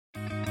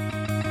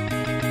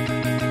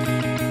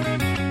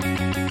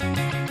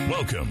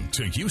Welcome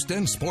to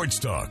Houston Sports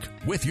Talk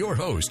with your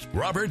host,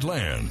 Robert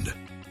Land.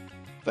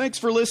 Thanks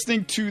for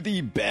listening to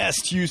the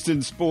best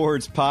Houston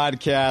sports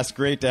podcast.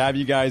 Great to have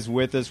you guys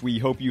with us. We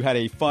hope you had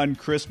a fun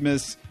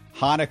Christmas,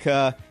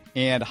 Hanukkah,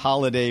 and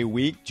holiday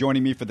week.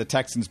 Joining me for the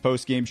Texans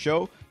postgame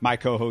show, my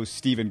co-host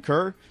Stephen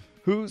Kerr,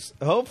 who's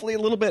hopefully a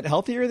little bit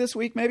healthier this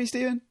week, maybe,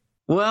 Stephen?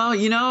 Well,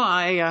 you know,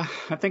 I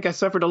think I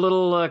suffered a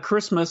little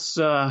Christmas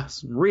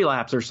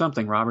relapse or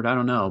something, Robert. I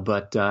don't know.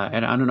 But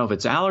and I don't know if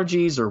it's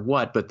allergies or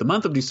what, but the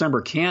month of December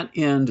can't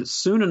end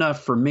soon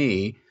enough for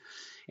me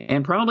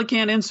and probably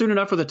can't end soon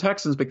enough for the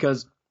Texans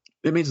because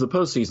it means the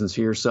postseason's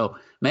here. So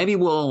maybe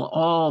we'll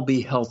all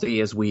be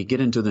healthy as we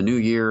get into the new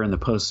year and the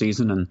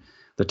postseason, and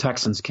the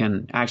Texans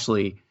can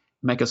actually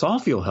make us all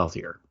feel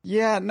healthier.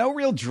 Yeah, no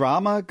real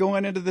drama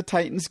going into the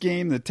Titans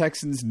game. The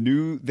Texans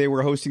knew they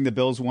were hosting the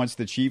Bills once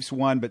the Chiefs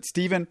won. But,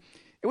 Steven,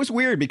 it was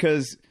weird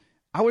because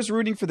I was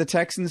rooting for the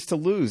Texans to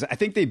lose. I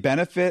think they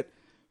benefit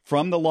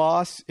from the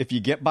loss. If you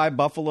get by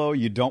Buffalo,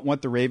 you don't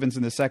want the Ravens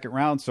in the second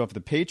round. So if the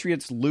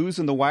Patriots lose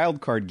in the wild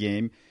card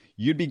game,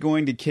 you'd be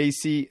going to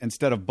KC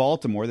instead of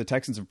Baltimore. The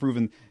Texans have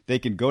proven they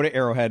can go to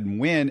Arrowhead and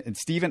win. And,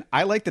 Steven,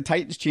 I like the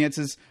Titans'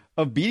 chances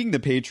of beating the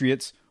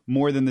Patriots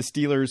more than the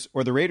Steelers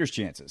or the Raiders'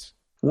 chances.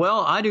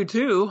 Well, I do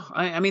too.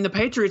 I mean, the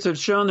Patriots have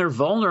shown they're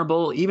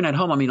vulnerable even at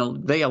home. I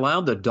mean, they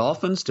allowed the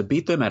Dolphins to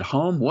beat them at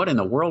home. What in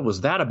the world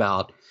was that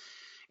about?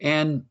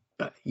 And,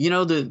 you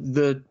know,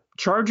 the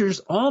Chargers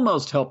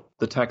almost helped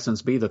the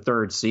Texans be the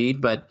third seed,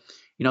 but,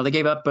 you know, they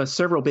gave up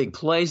several big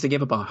plays. They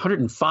gave up a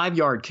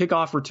 105-yard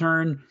kickoff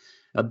return,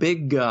 a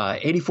big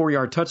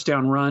 84-yard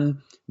touchdown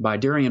run by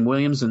Darian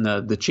Williams, and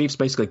the Chiefs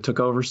basically took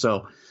over.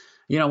 So,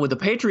 you know, with the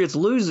Patriots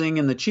losing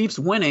and the Chiefs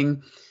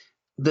winning,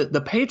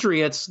 the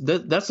Patriots,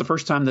 that's the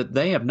first time that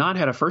they have not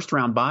had a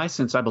first-round bye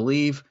since, I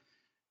believe,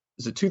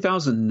 is it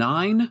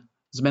 2009?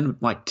 It's been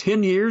like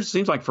 10 years.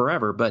 Seems like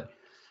forever. But,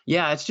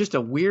 yeah, it's just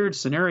a weird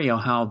scenario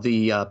how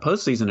the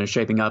postseason is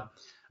shaping up,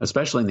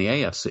 especially in the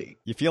AFC.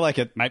 You feel like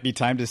it might be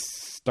time to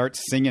start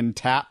singing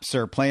taps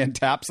or playing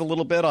taps a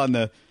little bit on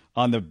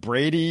the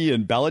Brady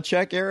and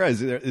Belichick era?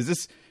 Is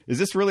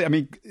this really – I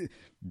mean –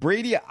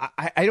 Brady,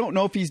 I don't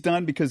know if he's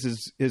done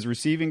because his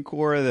receiving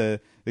core, the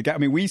guy. I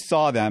mean, we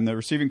saw them. The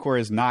receiving core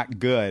is not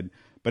good,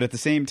 but at the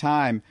same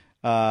time,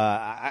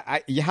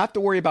 you have to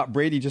worry about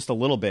Brady just a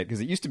little bit because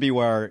it used to be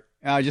where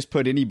I just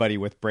put anybody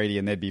with Brady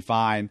and they'd be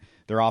fine.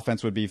 Their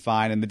offense would be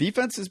fine, and the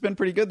defense has been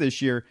pretty good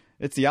this year.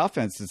 It's the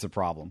offense that's a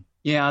problem.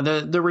 Yeah,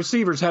 the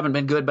receivers haven't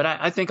been good, but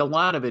I think a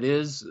lot of it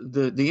is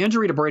the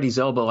injury to Brady's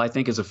elbow. I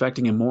think is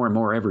affecting him more and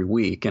more every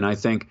week, and I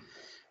think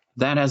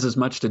that has as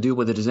much to do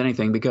with it as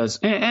anything because,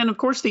 and of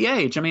course, the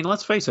age. I mean,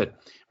 let's face it,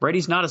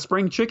 Brady's not a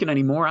spring chicken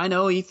anymore. I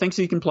know he thinks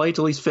he can play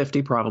till he's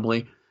 50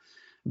 probably,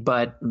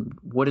 but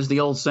what is the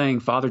old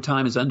saying? Father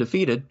Time is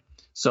undefeated.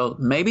 So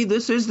maybe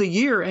this is the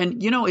year.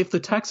 And, you know, if the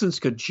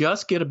Texans could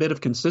just get a bit of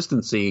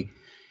consistency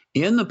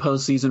in the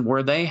postseason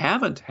where they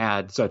haven't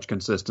had such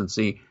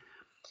consistency,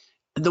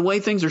 the way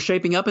things are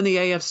shaping up in the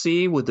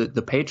AFC with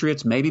the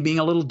Patriots maybe being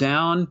a little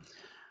down,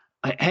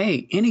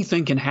 hey,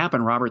 anything can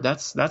happen, Robert.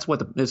 That's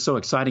what is so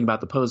exciting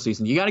about the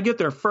postseason. You got to get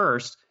there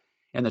first,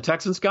 and the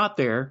Texans got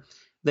there.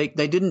 They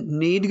didn't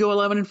need to go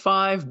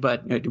 11-5,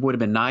 but it would have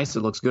been nice.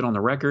 It looks good on the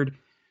record.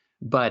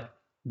 But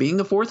being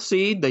the fourth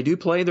seed, they do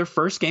play their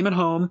first game at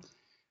home.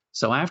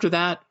 So after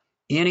that,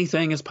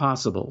 anything is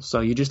possible. So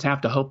you just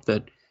have to hope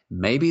that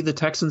maybe the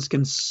Texans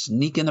can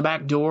sneak in the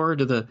back door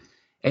to the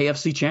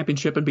AFC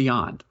Championship and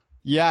beyond.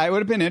 Yeah, it would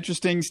have been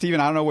interesting,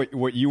 Stephen. I don't know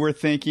what you were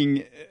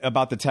thinking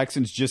about the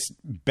Texans just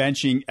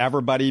benching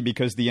everybody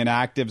because the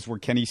inactives were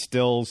Kenny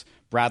Stills,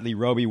 Bradley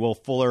Roby, Will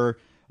Fuller,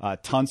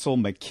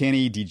 Tunsil,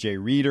 McKinney, DJ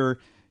Reader,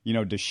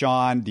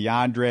 Deshaun,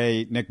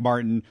 DeAndre, Nick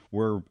Martin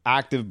were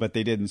active, but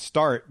they didn't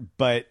start.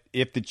 But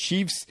if the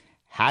Chiefs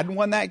hadn't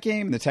won that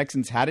game, the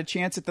Texans had a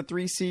chance at the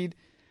 3 seed.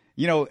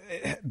 Bill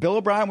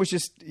O'Brien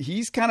was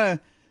he's kind of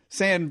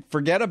saying,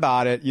 forget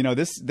about it.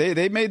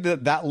 They made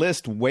that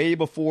list way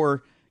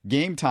before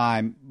game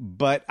time,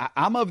 but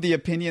I'm of the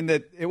opinion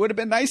that it would have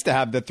been nice to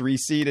have the 3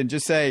 seed and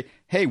just say,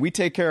 hey, we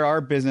take care of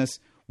our business.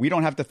 We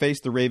don't have to face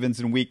the Ravens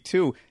in week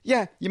 2.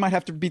 Yeah, you might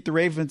have to beat the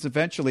Ravens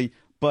eventually,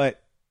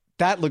 but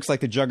that looks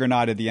like the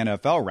juggernaut of the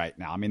NFL right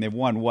now. I mean, they've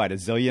won, a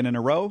zillion in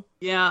a row?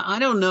 Yeah, I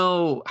don't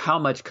know how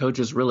much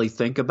coaches really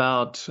think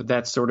about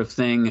that sort of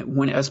thing,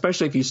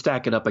 especially if you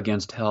stack it up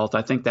against health.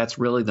 I think that's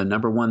really the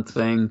number one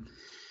thing,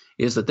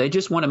 is that they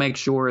just want to make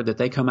sure that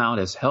they come out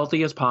as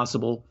healthy as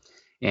possible.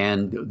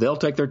 And they'll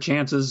take their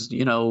chances,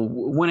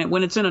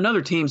 when it's in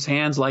another team's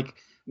hands, like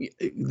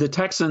the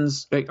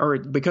Texans, or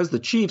because the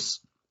Chiefs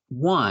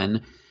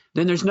won,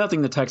 then there's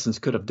nothing the Texans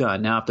could have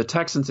done. Now, if the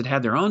Texans had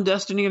had their own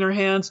destiny in their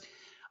hands,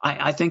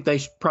 I think they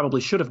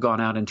probably should have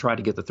gone out and tried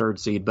to get the 3rd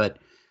seed. But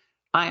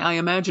I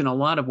imagine a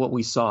lot of what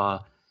we saw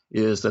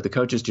is that the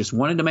coaches just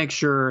wanted to make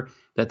sure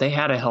that they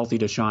had a healthy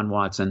Deshaun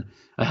Watson,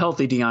 a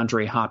healthy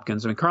DeAndre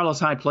Hopkins. I mean, Carlos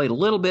Hyde played a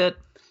little bit,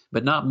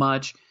 but not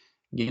much.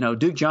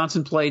 Duke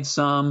Johnson played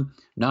some,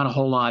 not a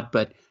whole lot,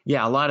 but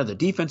yeah, a lot of the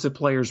defensive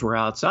players were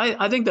out. So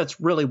I think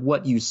that's really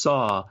what you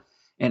saw.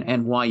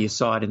 and why you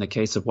saw it in the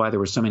case of why there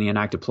were so many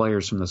inactive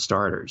players from the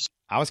starters.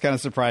 I was kind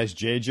of surprised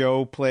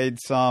J-Joe played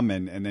some,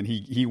 and then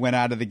he went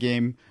out of the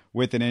game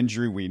with an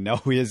injury. We know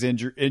his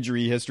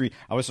injury history.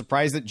 I was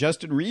surprised that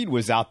Justin Reed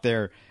was out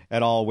there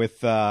at all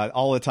with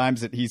all the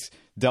times that he's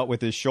dealt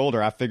with his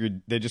shoulder. I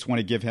figured they just want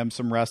to give him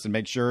some rest and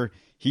make sure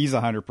he's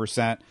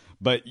 100%.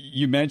 But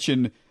you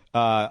mentioned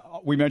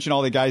we mentioned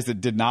all the guys that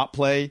did not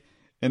play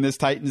in this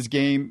Titans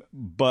game,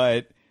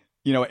 but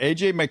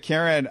A.J.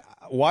 McCarron,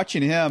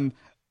 watching him,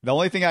 the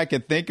only thing I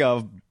could think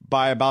of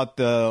by about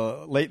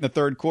the late in the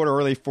third quarter,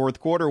 early fourth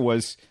quarter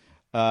was,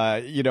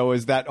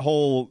 is that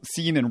whole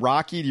scene in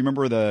Rocky. Do you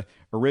remember the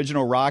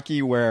original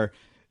Rocky where,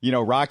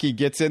 Rocky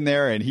gets in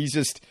there and he's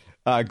just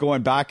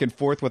going back and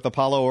forth with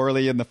Apollo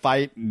early in the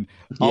fight. And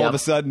all of a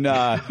sudden,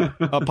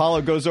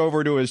 Apollo goes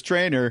over to his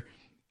trainer.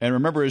 And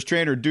remember, his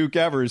trainer, Duke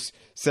Evers,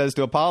 says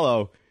to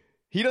Apollo,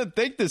 he doesn't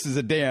think this is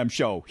a damn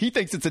show. He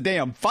thinks it's a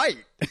damn fight.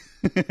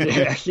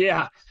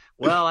 Yeah.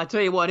 Well, I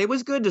tell you what, it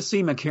was good to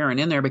see McCarron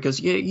in there because,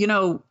 he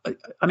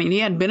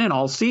hadn't been in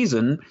all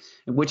season,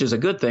 which is a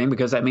good thing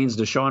because that means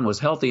Deshaun was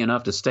healthy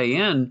enough to stay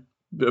in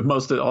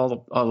most of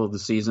all of the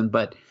season.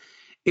 But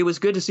it was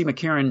good to see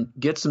McCarron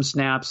get some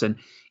snaps. And,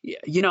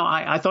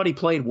 I thought he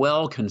played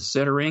well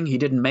considering he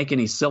didn't make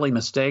any silly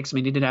mistakes. I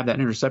mean, he did have that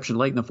interception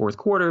late in the fourth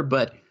quarter,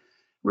 but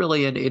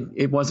really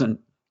it wasn't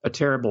a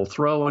terrible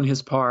throw on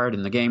his part.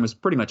 And the game was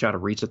pretty much out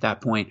of reach at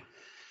that point.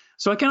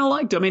 So I kind of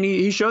liked him. I mean,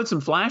 he showed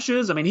some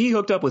flashes. I mean, he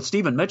hooked up with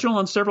Stephen Mitchell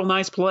on several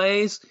nice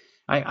plays.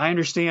 I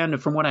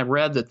understand from what I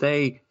read that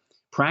they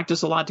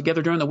practice a lot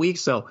together during the week.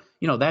 So,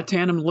 that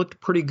tandem looked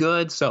pretty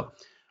good. So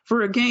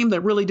for a game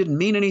that really didn't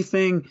mean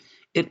anything,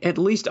 it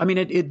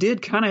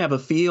did kind of have a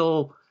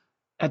feel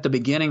at the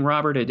beginning,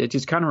 Robert. It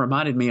just kind of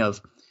reminded me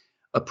of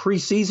a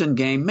preseason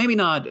game, maybe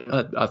not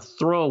a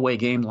throwaway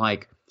game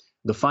like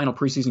the final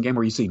preseason game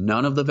where you see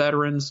none of the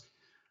veterans,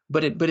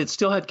 but it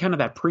still had kind of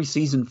that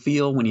preseason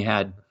feel when you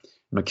had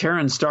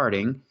McCarron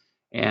starting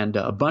and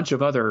a bunch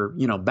of other,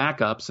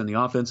 backups in the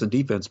offense and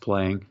defense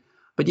playing.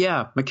 But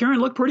yeah, McCarron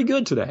looked pretty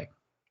good today.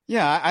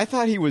 Yeah, I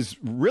thought he was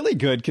really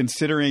good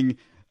considering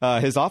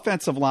his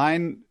offensive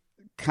line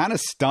kind of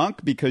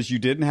stunk because you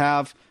didn't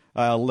have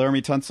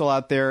Laramie Tunsil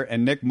out there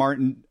and Nick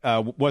Martin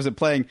wasn't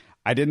playing.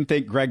 I didn't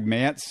think Greg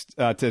Mance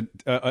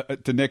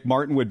to Nick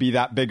Martin would be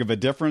that big of a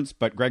difference,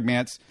 but Greg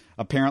Mance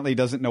apparently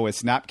doesn't know his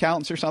snap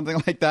counts or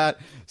something like that.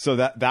 So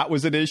that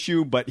was an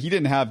issue, but he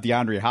didn't have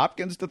DeAndre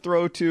Hopkins to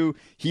throw to.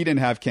 He didn't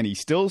have Kenny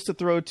Stills to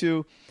throw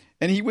to,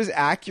 and he was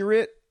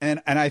accurate.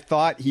 And I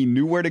thought he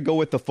knew where to go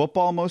with the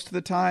football most of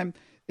the time.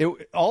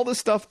 All the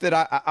stuff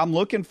that I'm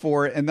looking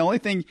for. And the only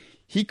thing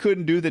he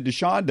couldn't do that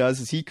Deshaun does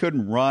is he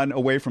couldn't run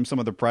away from some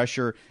of the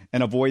pressure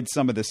and avoid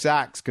some of the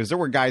sacks because there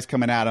were guys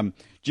coming at him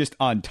just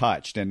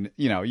untouched. And,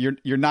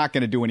 you're not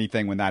going to do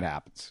anything when that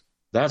happens.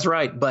 That's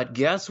right. But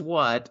guess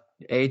what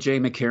A.J.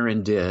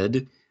 McCarron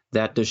did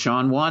that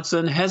Deshaun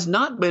Watson has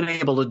not been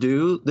able to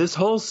do this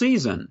whole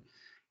season?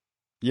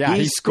 Yeah,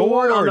 he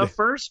scored on the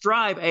first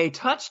drive, a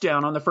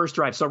touchdown on the first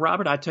drive. So,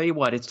 Robert, I tell you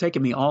what, it's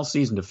taken me all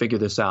season to figure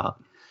this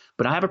out.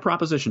 But I have a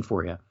proposition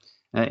for you.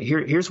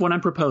 Here's what I'm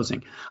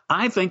proposing.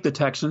 I think the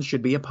Texans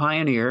should be a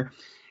pioneer,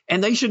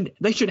 and they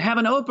should have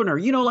an opener,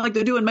 like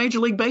they do in Major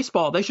League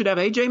Baseball. They should have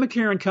A.J.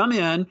 McCarron come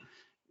in,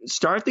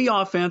 start the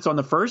offense on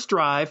the first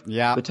drive.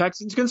 Yeah. The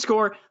Texans can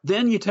score.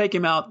 Then you take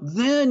him out.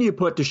 Then you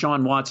put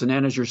Deshaun Watson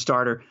in as your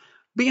starter.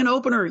 Be an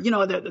opener.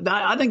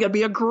 I think that'd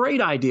be a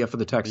great idea for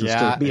the Texans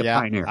to be a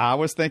pioneer. I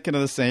was thinking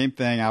of the same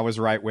thing. I was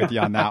right with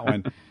you on that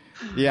one.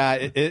 Yeah,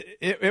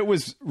 it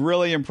was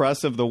really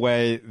impressive the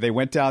way they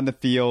went down the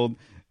field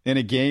in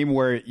a game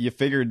where you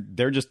figured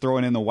they're just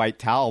throwing in the white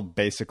towel,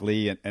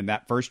 basically. And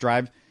that first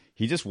drive,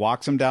 he just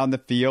walks them down the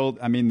field.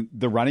 I mean,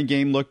 the running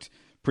game looked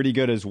pretty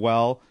good as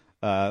well.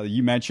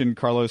 You mentioned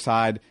Carlos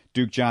Hyde,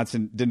 Duke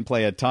Johnson didn't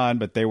play a ton,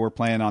 but they were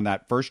playing on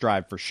that first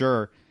drive for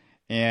sure.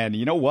 And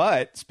you know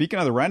what? Speaking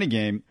of the running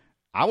game,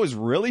 I was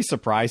really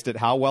surprised at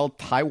how well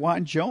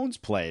Taiwan Jones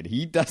played.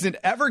 He doesn't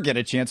ever get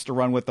a chance to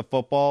run with the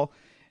football.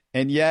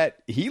 And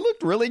yet he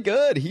looked really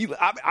good.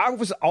 I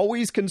was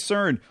always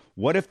concerned.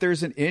 What if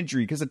there's an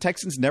injury? Because the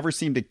Texans never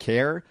seem to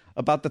care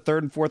about the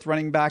third and fourth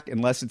running back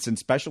unless it's in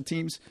special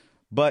teams.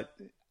 But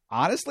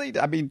honestly,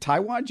 I mean,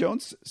 Taiwan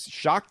Jones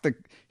shocked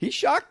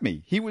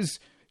me.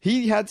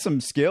 He had some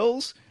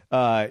skills.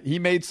 He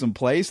made some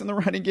plays in the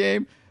running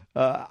game.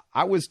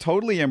 I was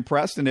totally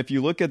impressed. And if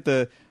you look at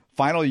the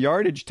final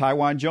yardage,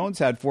 Taiwan Jones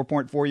had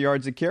 4.4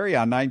 yards a carry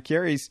on 9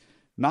 carries.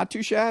 Not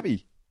too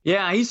shabby.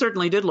 Yeah, he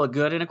certainly did look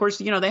good. And, of course,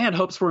 they had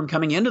hopes for him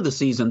coming into the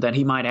season that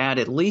he might add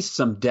at least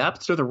some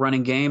depth to the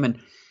running game. And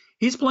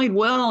he's played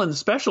well in the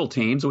special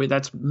teams.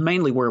 That's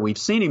mainly where we've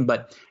seen him.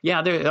 But, yeah,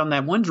 on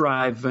that one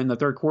drive in the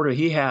third quarter,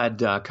 he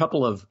had a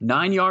couple of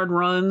 9-yard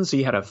runs.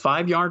 He had a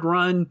 5-yard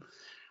run.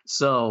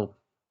 So,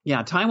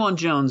 yeah, Taiwan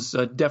Jones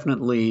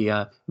definitely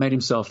made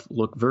himself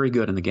look very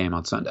good in the game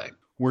on Sunday.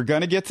 We're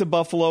going to get to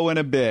Buffalo in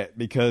a bit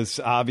because,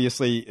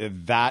 obviously,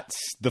 that's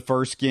the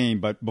first game.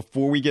 But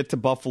before we get to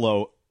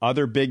Buffalo,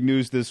 other big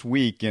news this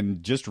week,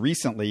 and just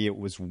recently it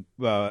was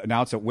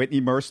announced that Whitney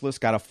Mercilus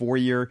got a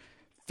 4-year,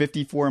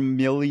 $54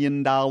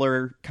 million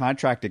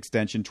contract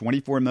extension,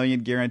 $24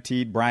 million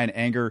guaranteed. Bryan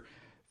Anger,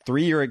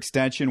 3-year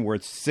extension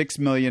worth $6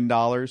 million.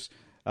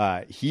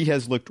 He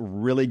has looked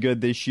really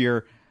good this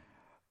year.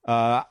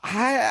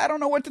 I don't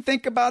know what to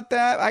think about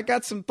that. I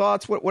got some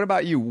thoughts. What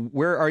about you?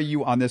 Where are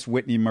you on this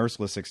Whitney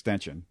Mercilus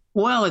extension?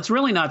 Well, it's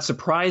really not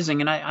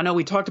surprising. And I know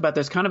we talked about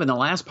this kind of in the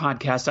last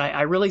podcast.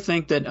 I really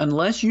think that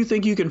unless you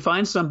think you can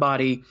find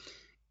somebody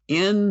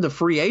in the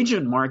free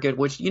agent market,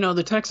 which,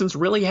 the Texans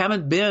really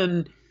haven't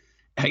been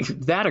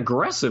that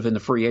aggressive in the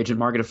free agent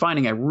market of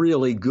finding a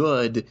really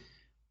good,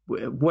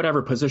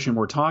 whatever position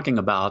we're talking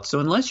about. So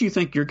unless you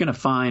think you're going to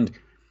find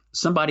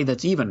somebody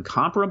that's even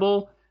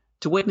comparable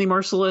to Whitney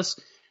Mercilus,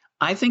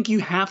 I think you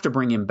have to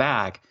bring him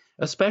back.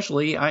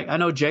 Especially, I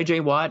know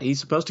J.J. Watt, he's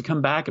supposed to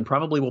come back and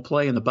probably will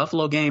play in the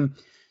Buffalo game.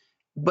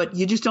 But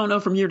you just don't know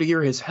from year to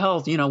year his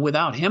health.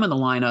 Without him in the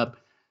lineup,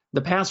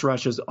 the pass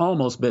rush has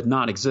almost been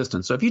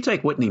non-existent. So if you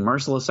take Whitney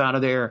Mercilus out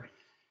of there,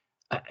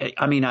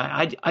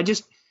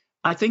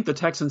 I think the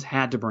Texans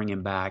had to bring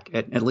him back.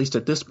 At least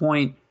at this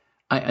point,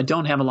 I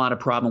don't have a lot of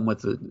problem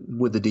with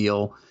the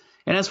deal.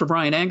 And as for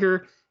Bryan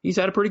Anger, he's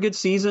had a pretty good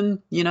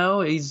season.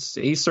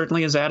 He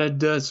certainly has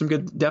added some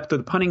good depth to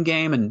the punting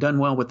game and done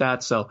well with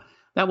that. So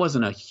that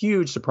wasn't a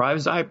huge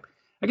surprise. I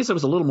guess I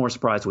was a little more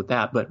surprised with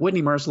that, but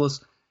Whitney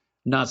Mercilus,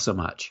 not so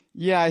much.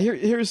 Yeah,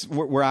 here's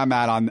where I'm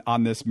at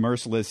on this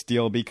Mercilus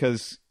deal,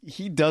 because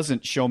he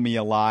doesn't show me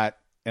a lot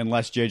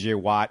unless J.J.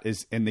 Watt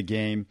is in the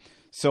game.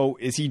 So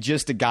is he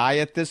just a guy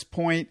at this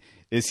point?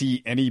 Is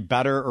he any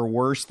better or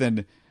worse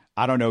than,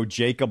 I don't know,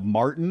 Jacob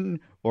Martin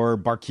or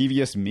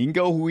Barkevious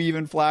Mingo, who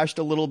even flashed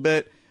a little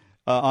bit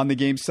on the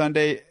game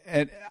Sunday?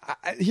 And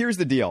here's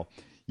the deal.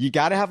 You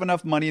got to have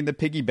enough money in the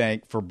piggy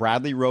bank for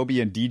Bradley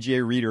Roby and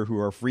DJ Reader, who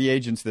are free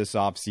agents this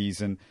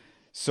offseason.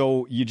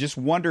 So you just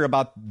wonder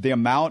about the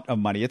amount of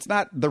money. It's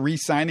not the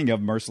re-signing of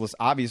Mercilus.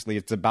 Obviously,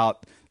 it's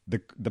about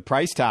the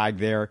price tag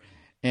there.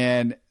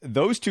 And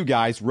those two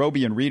guys,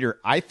 Roby and Reader,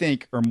 I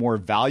think are more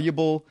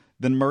valuable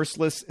than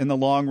Mercilus in the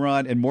long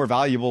run, and more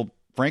valuable,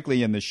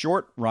 frankly, in the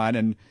short run.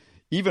 And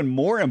even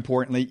more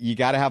importantly, you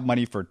got to have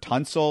money for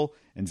Tunsil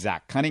and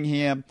Zach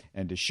Cunningham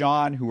and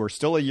Deshaun, who are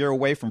still a year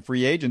away from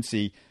free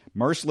agency.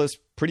 Mercilus,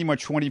 pretty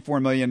much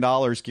 $24 million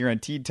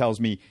guaranteed,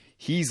 tells me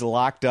he's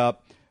locked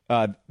up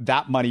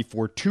that money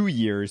for 2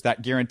 years.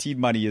 That guaranteed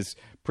money is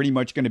pretty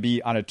much going to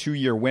be on a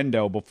 2-year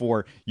window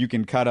before you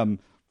can cut him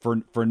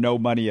for no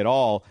money at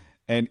all.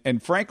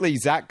 And frankly,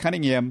 Zach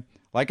Cunningham,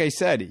 like I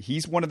said,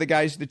 he's one of the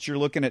guys that you're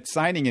looking at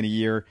signing in a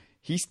year.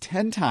 He's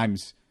 10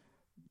 times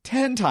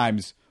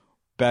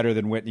better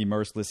than Whitney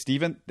Mercilus.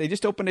 Steven, they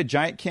just opened a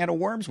giant can of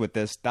worms with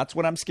this. That's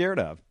what I'm scared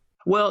of.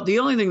 Well, the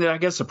only thing that I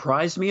guess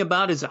surprised me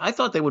about is I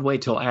thought they would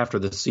wait till after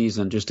the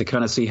season just to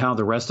kind of see how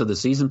the rest of the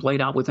season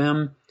played out with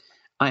him.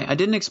 I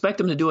didn't expect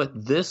them to do it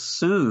this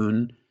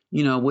soon,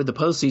 with the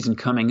postseason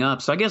coming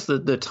up. So I guess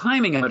the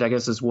timing of it, I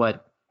guess, is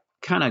what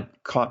kind of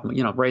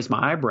raised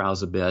my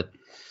eyebrows a bit.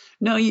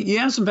 No, you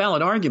have some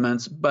valid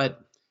arguments, but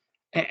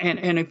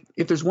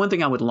if there's one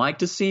thing I would like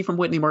to see from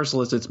Whitney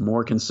Mercilus, it's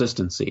more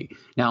consistency.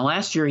 Now,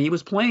 last year he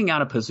was playing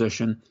out of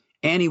position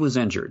and he was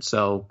injured.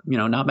 So,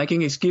 not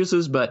making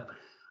excuses, but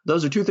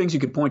those are two things you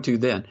could point to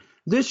then.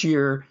 This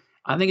year,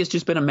 I think it's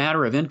just been a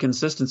matter of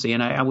inconsistency,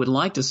 and I would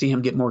like to see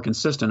him get more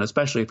consistent,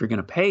 especially if you're going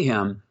to pay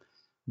him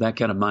that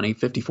kind of money,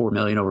 $54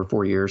 million over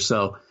 4 years.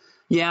 So,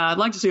 yeah, I'd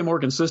like to see a more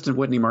consistent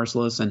Whitney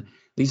Mercilus, and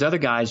these other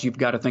guys you've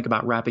got to think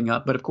about wrapping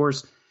up. But, of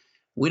course,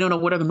 we don't know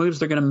what other moves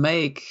they're going to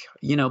make,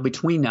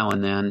 between now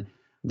and then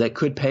that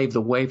could pave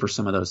the way for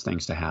some of those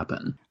things to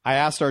happen. I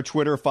asked our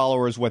Twitter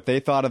followers what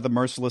they thought of the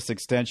Mercilus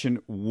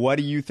extension. What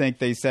do you think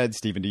they said,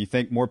 Stephen? Do you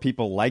think more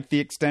people liked the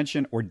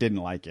extension or didn't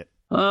like it?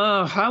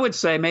 I would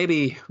say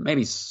maybe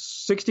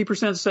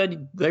 60%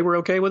 said they were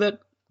okay with it.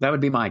 That would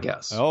be my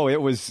guess. Oh,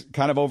 it was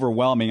kind of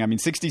overwhelming. I mean,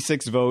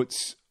 66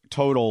 votes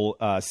total,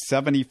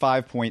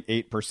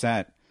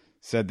 75.8%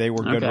 said they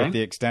were good with the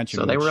extension.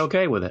 So they were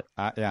okay with it.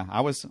 Yeah,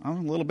 I'm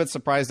a little bit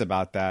surprised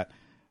about that.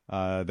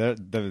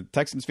 The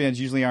Texans fans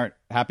usually aren't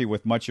happy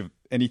with much of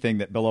anything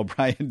that Bill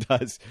O'Brien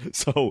does.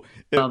 So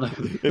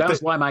that was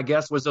why my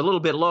guess was a little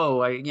bit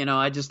low.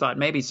 I just thought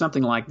maybe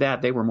something like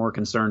that. They were more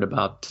concerned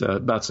about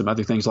some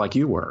other things like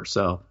you were.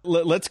 So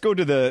let's go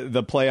to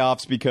the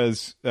playoffs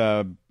because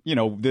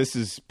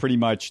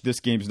this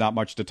game's not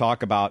much to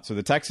talk about. So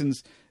the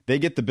Texans, they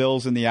get the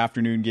Bills in the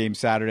afternoon game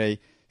Saturday.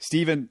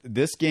 Stephen,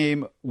 this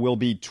game will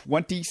be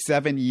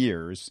 27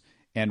 years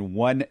and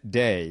 1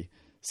 day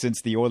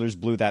since the Oilers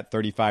blew that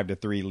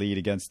 35-3 lead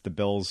against the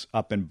Bills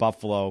up in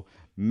Buffalo.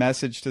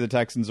 Message to the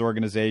Texans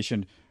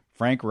organization: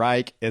 Frank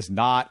Reich is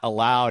not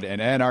allowed in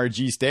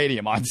NRG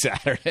Stadium on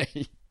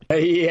Saturday.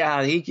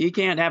 Yeah, he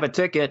can't have a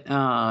ticket.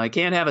 He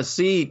can't have a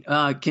seat.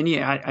 Can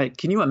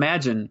you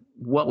imagine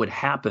what would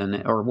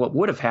happen or what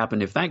would have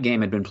happened if that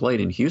game had been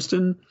played in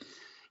Houston?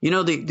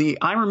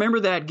 I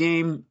remember that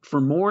game for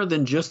more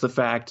than just the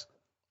fact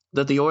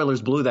that the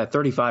Oilers blew that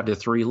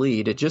 35-3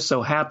 lead. It just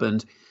so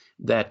happened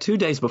that 2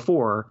 days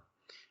before,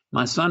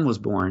 my son was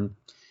born,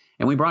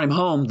 and we brought him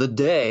home the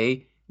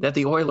day that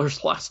the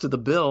Oilers lost to the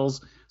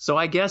Bills. So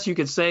I guess you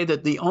could say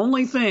that the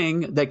only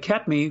thing that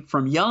kept me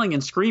from yelling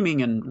and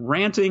screaming and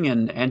ranting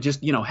and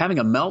just, having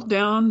a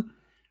meltdown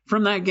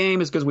from that game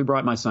is because we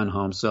brought my son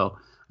home. So,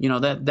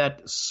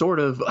 that sort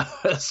of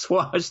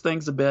swashed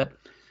things a bit.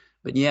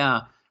 But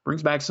yeah,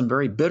 brings back some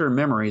very bitter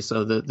memories.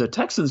 So the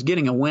Texans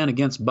getting a win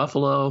against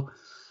Buffalo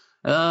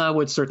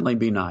would certainly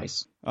be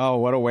nice. Oh,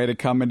 what a way to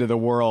come into the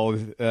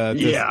world.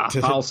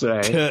 I'll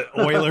say. To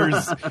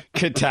Oilers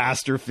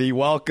catastrophe.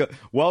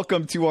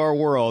 Welcome to our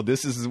world.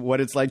 This is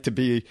what it's like to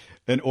be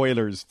an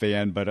Oilers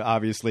fan. But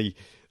obviously,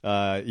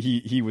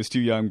 he was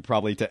too young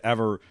probably to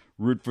ever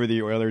root for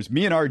the Oilers.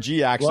 Me and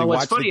RG actually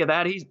what's funny of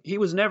that, he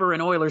was never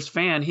an Oilers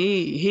fan.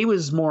 He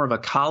was more of a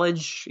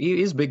college.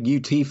 He's a big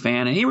UT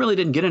fan, and he really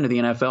didn't get into the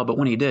NFL. But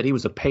when he did, he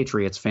was a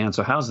Patriots fan.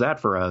 So how's that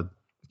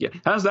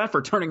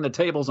for turning the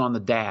tables on the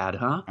dad,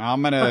 huh?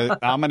 I'm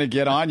gonna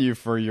get on you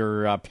for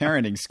your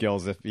parenting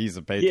skills if he's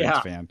a Patriots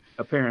fan.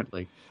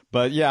 Apparently.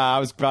 But yeah, I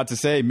was about to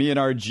say, me and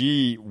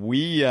RG,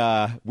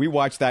 we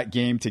watched that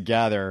game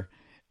together,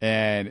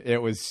 and it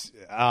was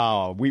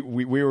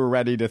we were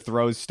ready to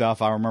throw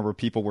stuff. I remember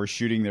people were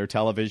shooting their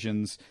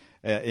televisions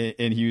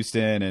in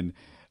Houston, and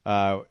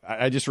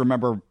I just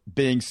remember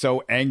being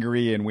so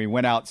angry. And we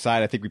went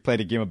outside. I think we played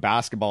a game of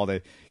basketball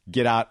to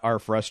get out our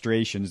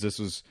frustrations. This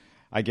was,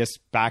 I guess,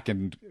 back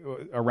in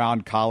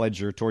around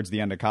college or towards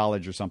the end of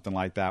college or something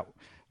like that.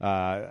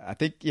 I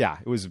think,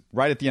 it was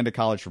right at the end of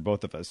college for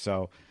both of us.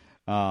 So,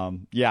 I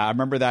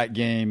remember that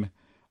game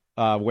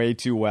way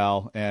too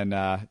well,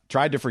 and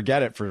tried to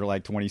forget it for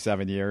like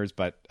 27 years,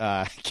 but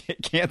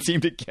can't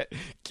seem to get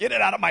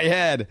it out of my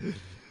head.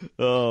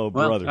 Oh,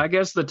 brother. I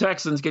guess the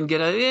Texans can get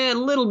a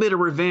little bit of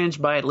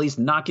revenge by at least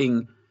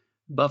knocking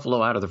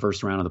Buffalo out of the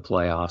first round of the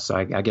playoffs. So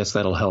I guess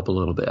that'll help a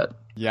little bit.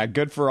 Yeah,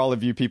 good for all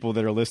of you people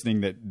that are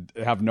listening that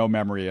have no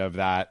memory of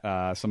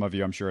that. Some of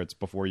you, I'm sure it's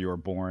before you were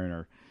born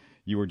or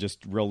you were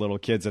just real little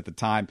kids at the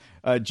time.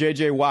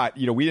 J.J. Watt,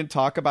 we didn't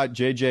talk about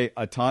J.J.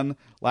 a ton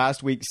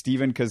last week,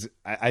 Stephen, because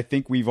I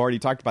think we've already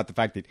talked about the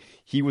fact that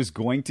he was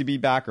going to be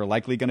back or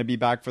likely going to be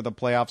back for the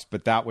playoffs,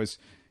 but that was,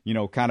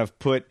 kind of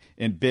put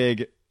in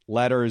big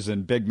letters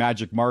and big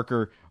magic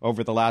marker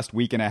over the last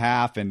week and a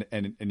half, and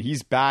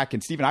he's back.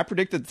 And Stephen, I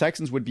predicted the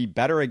Texans would be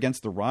better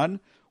against the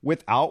run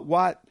without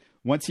Watt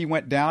once he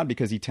went down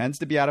because he tends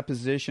to be out of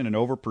position and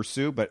over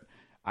pursue. But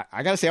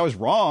I got to say I was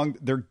wrong.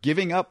 They're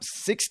giving up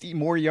 60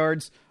 more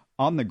yards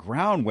on the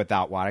ground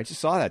without Watt. I just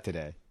saw that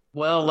today.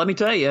 Well, let me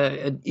tell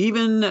you,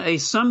 even a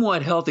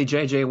somewhat healthy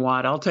J.J.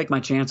 Watt, I'll take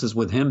my chances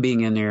with him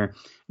being in there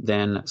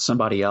than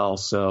somebody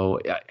else. So,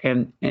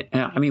 and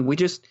I mean, we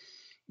just –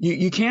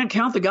 you can't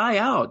count the guy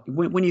out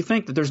when you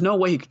think that there's no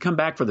way he could come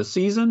back for the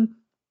season.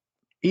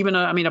 Even,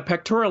 a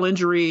pectoral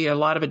injury, a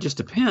lot of it just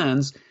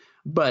depends.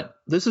 But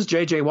this is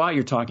J.J. Watt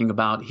you're talking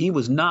about. He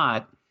was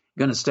not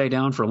going to stay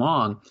down for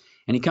long,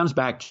 and he comes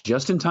back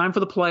just in time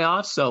for the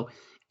playoffs. So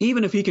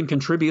even if he can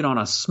contribute on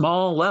a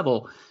small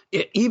level,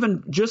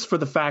 even just for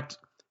the fact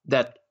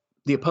that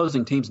the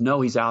opposing teams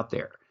know he's out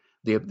there,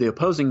 the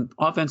opposing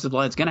offensive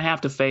line is going to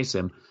have to face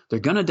him. They're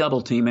going to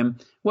double team him.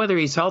 Whether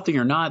he's healthy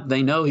or not,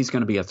 they know he's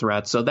going to be a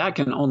threat. So that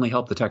can only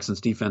help the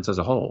Texans defense as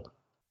a whole.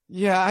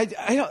 Yeah,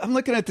 I'm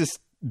looking at this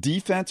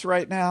defense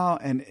right now,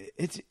 and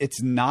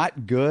it's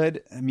not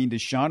good. I mean,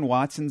 Deshaun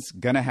Watson's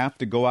going to have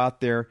to go out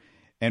there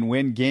and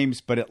win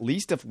games, but at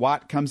least if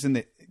Watt comes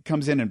in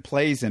and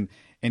plays and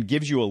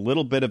gives you a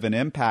little bit of an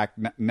impact,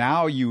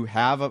 now you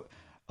have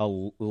a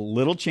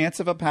little chance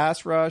of a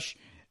pass rush.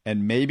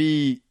 And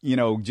maybe,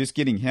 just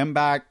getting him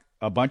back,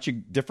 a bunch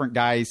of different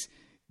guys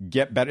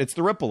get better. It's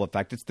the ripple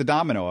effect. It's the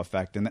domino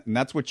effect. And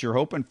that's what you're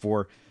hoping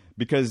for,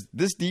 because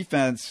this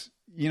defense,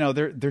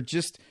 they're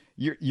just,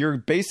 you're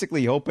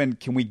basically hoping,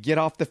 can we get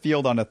off the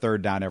field on a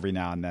third down every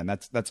now and then?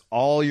 That's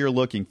all you're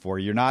looking for.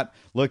 You're not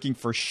looking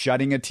for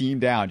shutting a team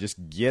down.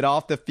 Just get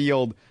off the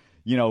field,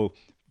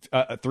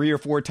 3 or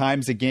 4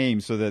 times a game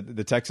so that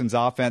the Texans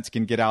offense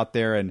can get out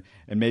there and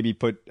maybe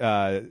put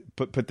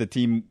the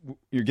team,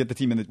 get the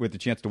team with the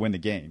chance to win the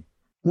game.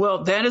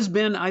 Well, that has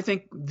been, I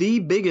think, the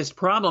biggest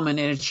problem, and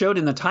it showed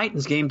in the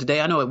Titans game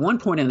today. I know at one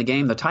point in the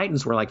game, the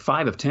Titans were like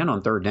 5 of 10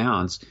 on third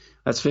downs.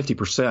 That's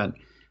 50%.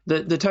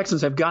 The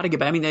Texans have got to get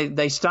back. I mean,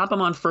 they stop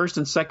them on first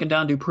and second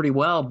down, do pretty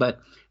well, but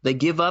they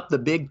give up the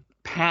big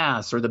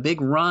pass or the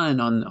big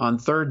run on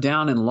third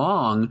down and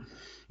long.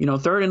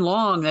 Third and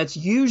long, that's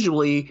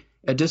usually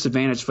a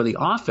disadvantage for the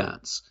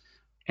offense.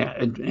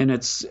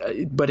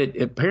 But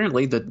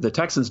apparently the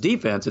Texans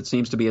defense, it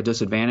seems to be a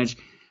disadvantage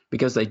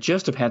because they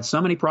just have had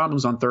so many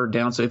problems on third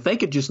down. So if they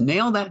could just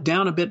nail that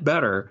down a bit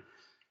better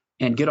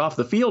and get off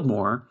the field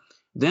more,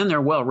 then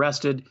they're well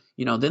rested.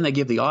 Then they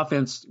give the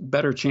offense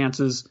better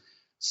chances.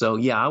 So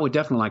yeah, I would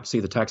definitely like to see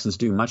the Texans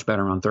do much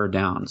better on third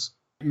downs.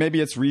 Maybe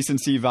it's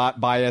recency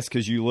bias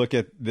because you look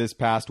at this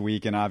past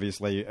week and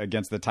obviously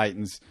against the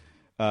Titans,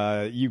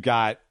 you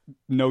got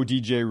no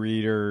DJ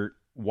Reader.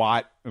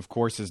 Watt, of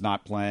course, is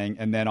not playing.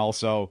 And then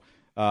also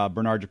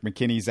Bernard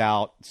McKinney's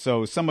out.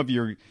 So some of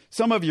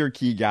your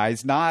key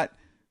guys, not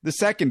the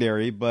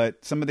secondary,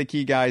 but some of the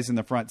key guys in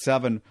the front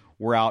seven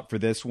were out for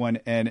this one.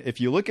 And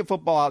if you look at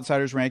Football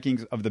Outsiders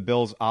rankings of the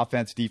Bills'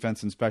 offense,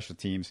 defense, and special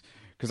teams,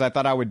 because I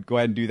thought I would go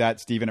ahead and do that,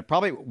 Stephen, it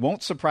probably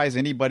won't surprise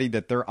anybody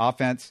that their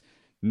offense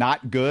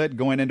not good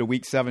going into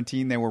Week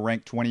 17. They were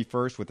ranked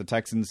 21st with the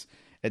Texans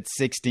at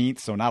 16th,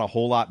 so not a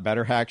whole lot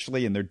better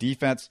actually. And their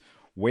defense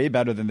way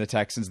better than the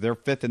Texans. They're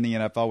 5th in the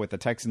NFL with the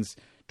Texans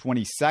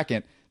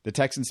 22nd. The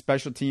Texans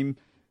special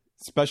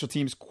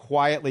teams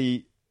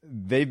quietly,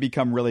 they've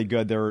become really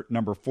good. They're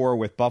number 4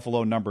 with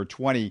Buffalo number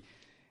 20.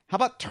 How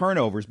about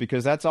turnovers?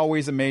 Because that's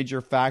always a major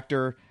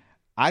factor.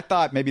 I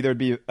thought maybe there'd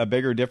be a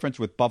bigger difference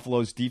with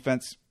Buffalo's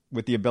defense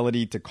with the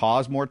ability to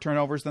cause more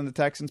turnovers than the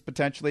Texans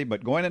potentially.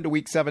 But going into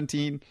Week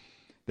 17,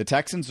 the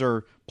Texans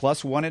are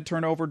 +1 in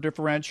turnover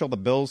differential. The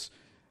Bills,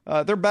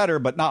 they're better,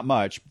 but not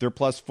much. They're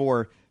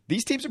 +4.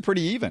 These teams are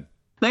pretty even.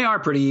 They are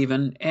pretty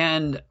even.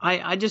 And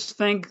I just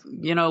think,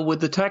 with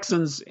the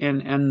Texans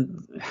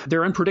and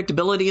their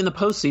unpredictability in the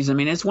postseason, I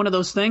mean, it's one of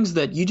those things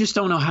that you just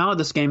don't know how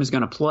this game is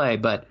going to play.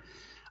 But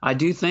I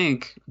do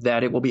think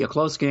that it will be a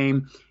close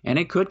game, and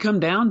it could come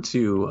down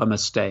to a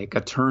mistake,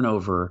 a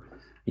turnover,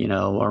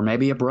 or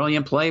maybe a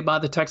brilliant play by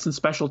the Texans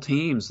special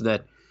teams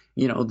that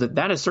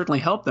has certainly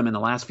helped them in the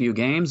last few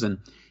games. And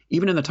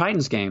even in the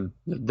Titans game,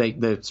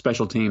 the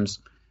special teams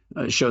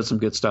showed some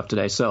good stuff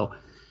today. So,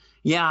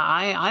 yeah,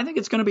 I think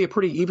it's going to be a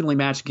pretty evenly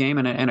matched game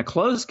and a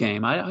close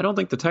game. I don't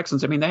think the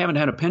Texans, they haven't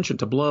had a penchant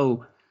to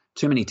blow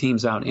too many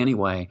teams out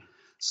anyway.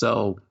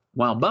 So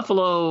while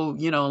Buffalo,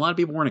 a lot of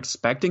people weren't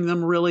expecting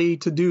them really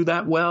to do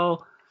that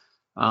well,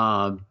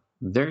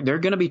 they're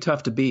going to be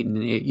tough to beat.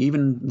 And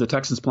even the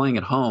Texans playing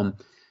at home,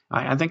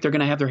 I think they're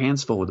going to have their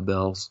hands full with the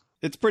Bills.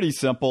 It's pretty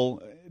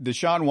simple.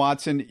 Deshaun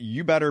Watson,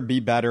 you better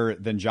be better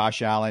than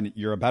Josh Allen.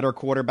 You're a better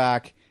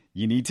quarterback.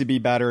 You need to be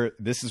better.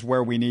 This is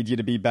where we need you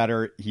to be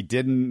better. He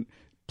didn't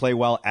play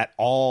well at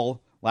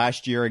all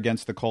last year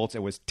against the Colts.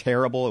 It was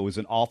terrible. It was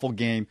an awful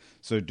game.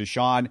 So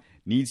Deshaun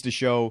needs to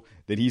show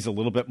that he's a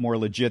little bit more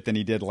legit than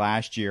he did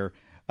last year.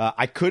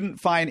 I couldn't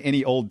find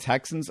any old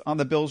Texans on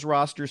the Bills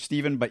roster,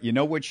 Stephen, but you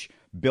know which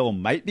Bill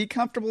might be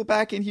comfortable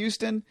back in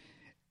Houston?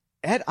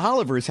 Ed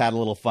Oliver's had a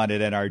little fun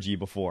at NRG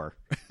before.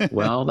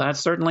 Well,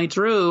 that's certainly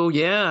true.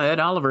 Yeah, Ed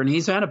Oliver, and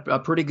he's had a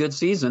pretty good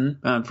season.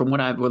 From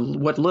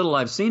what little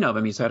I've seen of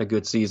him, he's had a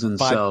good season.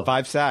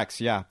 Five sacks,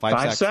 yeah,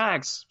 five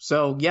sacks.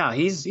 So yeah,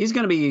 he's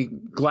going to be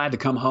glad to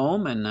come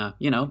home and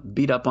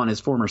beat up on his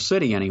former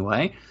city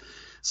anyway.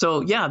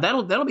 So yeah,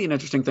 that'll be an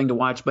interesting thing to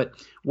watch. But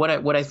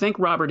what I think,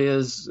 Robert,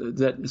 is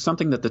that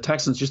something that the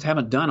Texans just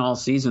haven't done all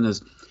season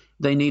is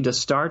they need to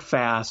start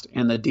fast,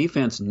 and the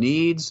defense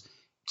needs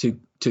to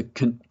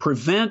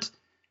prevent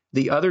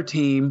the other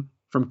team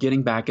from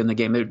getting back in the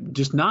game. They're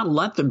just not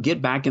let them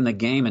get back in the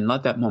game and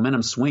let that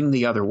momentum swing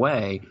the other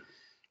way,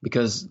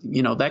 because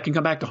that can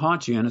come back to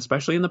haunt you, and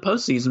especially in the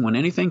postseason when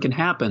anything can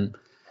happen.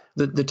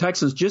 The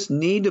Texans just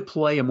need to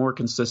play a more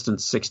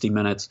consistent 60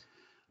 minutes,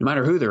 no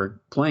matter who they're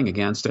playing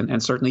against,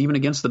 and certainly even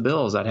against the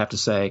Bills. I'd have to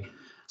say,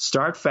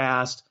 start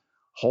fast,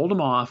 hold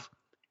them off,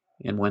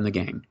 and win the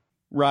game.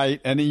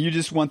 Right, and you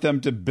just want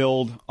them to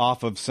build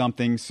off of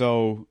something,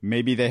 so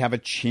maybe they have a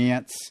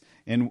chance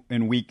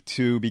in week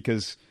 2,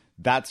 because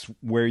that's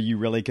where you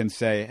really can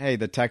say, hey,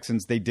 the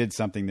Texans, they did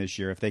something this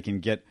year. If they can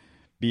get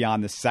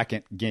beyond the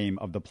second game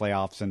of the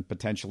playoffs and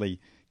potentially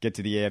get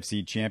to the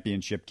AFC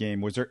Championship game.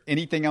 Was there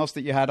anything else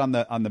that you had on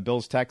the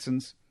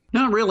Bills-Texans?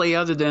 Not really,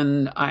 other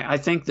than I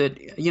think that,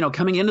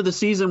 coming into the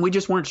season, we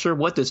just weren't sure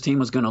what this team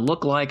was going to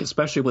look like,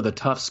 especially with a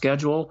tough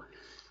schedule.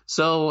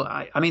 So,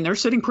 they're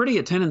sitting pretty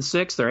at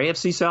 10-6. They're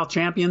AFC South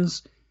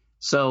champions.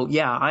 So,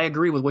 yeah, I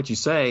agree with what you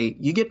say.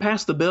 You get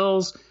past the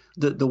Bills,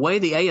 the way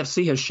the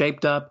AFC has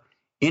shaped up,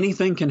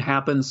 anything can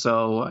happen.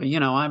 So,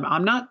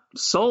 I'm not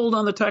sold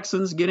on the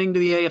Texans getting to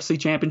the AFC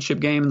Championship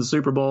game in the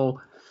Super Bowl,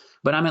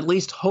 but I'm at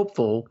least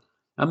hopeful.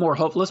 I'm more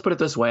hopeful. Let's put it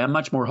this way. I'm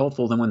much more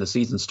hopeful than when the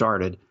season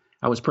started.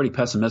 I was pretty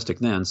pessimistic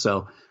then.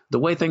 So the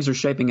way things are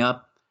shaping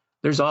up,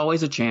 there's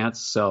always a chance.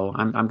 So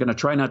I'm going to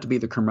try not to be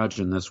the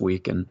curmudgeon this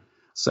week and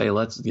say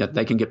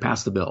they can get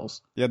past the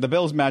Bills. Yeah, the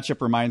Bills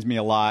matchup reminds me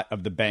a lot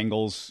of the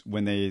Bengals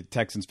when the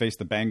Texans faced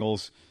the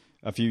Bengals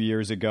a few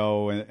years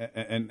ago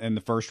in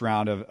the first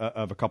round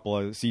of a couple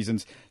of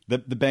seasons. The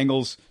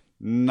Bengals,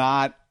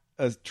 not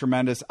a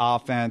tremendous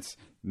offense,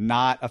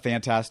 not a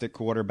fantastic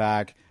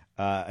quarterback,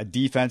 a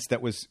defense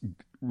that was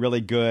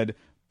really good,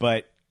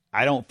 but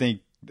I don't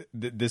think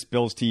this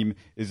Bills team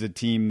is a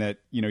team that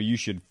you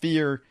should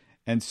fear.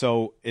 And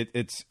so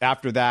it's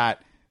after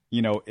that,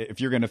 if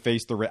you're going to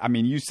face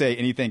you say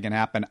anything can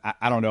happen.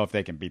 I don't know if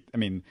they can beat.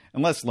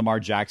 Unless Lamar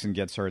Jackson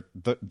gets hurt,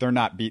 they're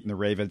not beating the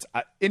Ravens.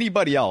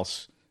 Anybody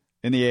else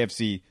in the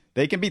AFC,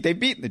 they can beat. They've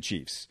beaten the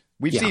Chiefs.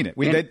 We've seen it.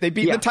 They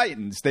beat the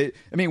Titans.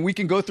 We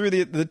can go through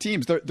the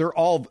teams. They're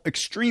all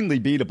extremely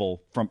beatable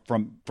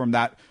from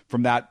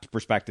that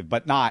perspective,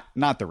 but not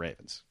the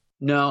Ravens.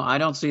 No, I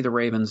don't see the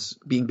Ravens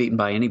being beaten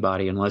by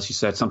anybody unless you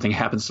said something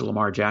happens to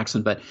Lamar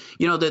Jackson. But,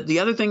 the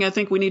other thing I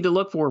think we need to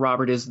look for,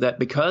 Robert, is that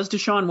because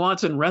Deshaun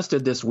Watson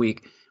rested this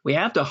week, we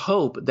have to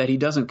hope that he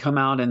doesn't come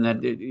out and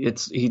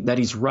that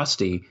he's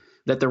rusty,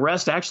 that the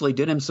rest actually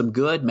did him some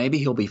good. Maybe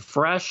he'll be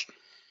fresh.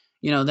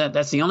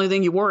 That's the only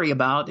thing you worry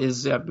about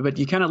is, but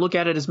you kind of look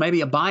at it as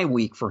maybe a bye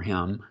week for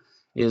him,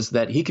 is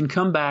that he can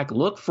come back,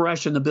 look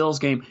fresh in the Bills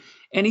game,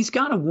 and he's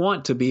got to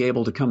want to be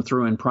able to come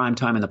through in prime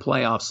time in the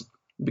playoffs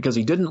because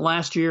he didn't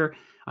last year.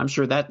 I'm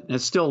sure that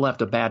has still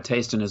left a bad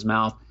taste in his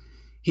mouth.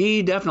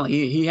 He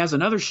has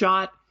another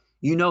shot.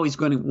 He's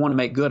going to want to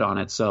make good on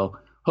it. So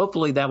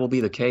hopefully that will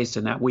be the case,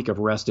 and that week of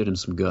rest did him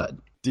some good.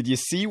 Did you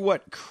see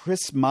what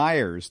Chris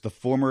Myers, the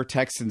former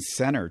Texans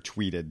center,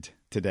 tweeted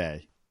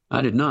today?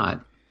 I did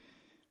not.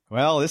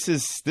 Well, this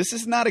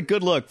is not a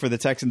good look for the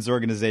Texans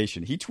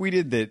organization. He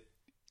tweeted that,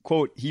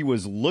 quote, he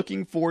was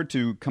looking forward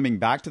to coming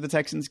back to the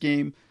Texans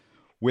game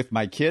with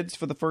my kids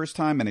for the first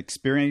time and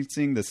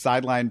experiencing the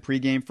sideline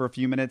pregame for a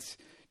few minutes,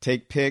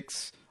 take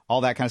pics, all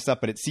that kind of stuff.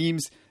 But it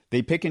seems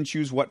they pick and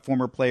choose what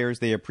former players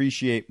they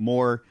appreciate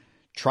more.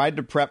 Tried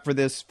to prep for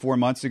this 4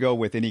 months ago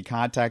with any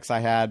contacts I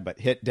had, but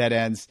hit dead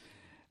ends.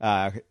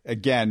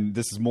 Again,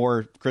 this is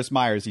more Chris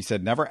Myers. He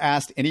said, never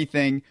asked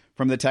anything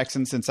from the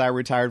Texans since I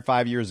retired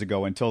 5 years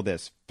ago until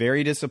this.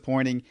 Very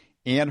disappointing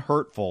and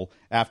hurtful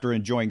after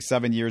enjoying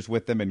 7 years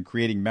with them and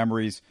creating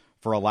memories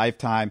for a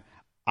lifetime.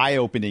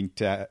 Eye-opening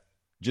to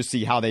just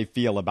see how they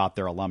feel about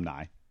their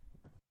alumni.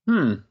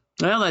 Well,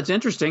 that's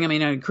interesting. I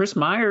mean, Chris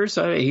Myers,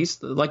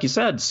 he's, like you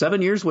said,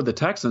 7 years with the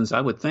Texans. I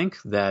would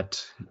think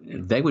that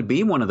they would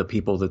be one of the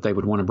people that they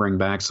would want to bring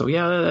back. So,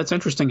 yeah, that's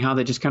interesting how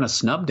they just kind of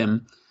snubbed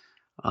him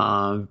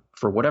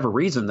for whatever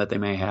reason that they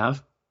may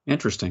have.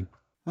 Interesting.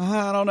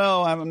 I don't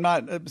know. I'm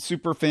not a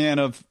super fan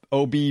of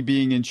OB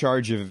being in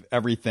charge of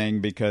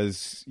everything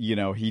because,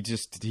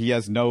 he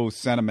has no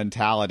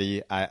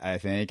sentimentality, I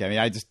think. I mean,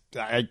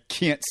 I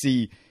can't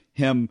see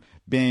him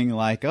being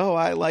like, oh,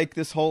 I like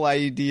this whole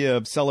idea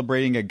of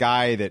celebrating a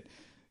guy that,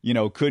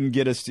 couldn't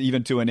get us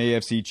even to an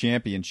AFC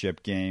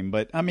championship game.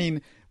 But I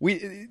mean,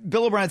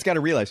 Bill O'Brien's got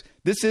to realize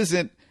this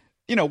isn't,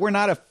 we're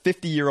not a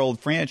 50-year-old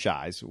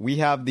franchise. We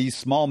have these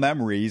small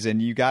memories,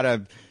 and you got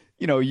to,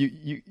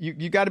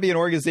 you got to be an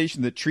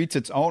organization that treats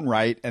its own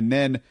right, and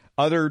then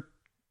other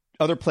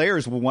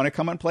players will want to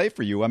come and play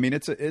for you. I mean,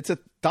 it's a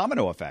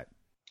domino effect.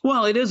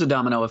 Well, it is a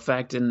domino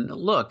effect. And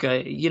look,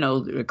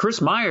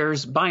 Chris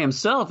Myers by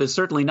himself is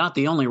certainly not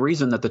the only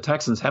reason that the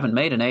Texans haven't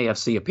made an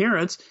AFC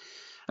appearance.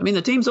 I mean,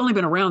 the team's only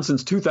been around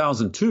since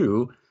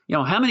 2002.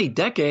 How many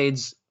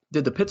decades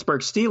did the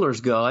Pittsburgh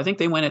Steelers go? I think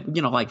they went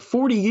at, like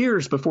 40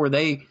 years before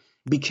they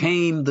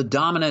became the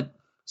dominant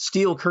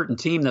steel curtain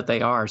team that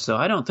they are. So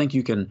I don't think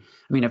you can,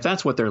 if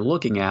that's what they're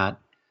looking at,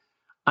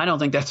 I don't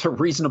think that's a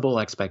reasonable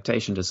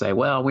expectation to say,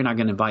 well, we're not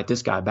going to invite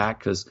this guy back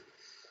because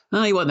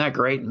he wasn't that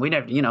great. We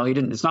never, he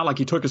didn't, it's not like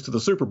he took us to the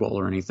Super Bowl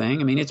or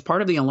anything. I mean, it's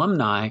part of the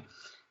alumni,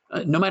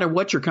 no matter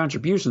what your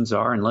contributions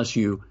are, unless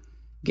you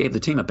gave the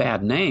team a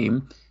bad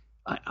name.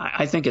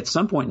 I think at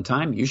some point in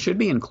time, you should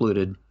be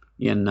included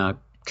in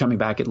coming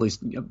back at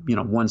least,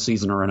 one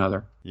season or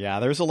another. Yeah,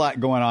 there's a lot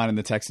going on in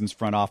the Texans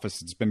front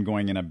office. It's been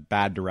going in a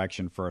bad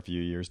direction for a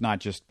few years, not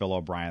just Bill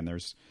O'Brien.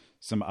 There's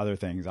some other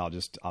things I'll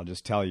just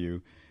tell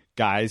you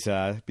guys,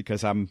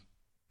 because I'm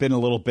been a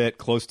little bit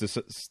close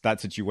to that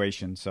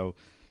situation. So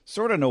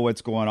sort of know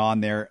what's going on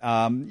there.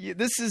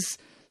 This is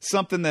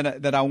something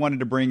that I wanted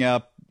to bring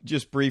up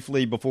just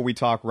briefly before we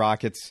talk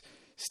Rockets.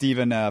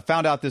 Stephen,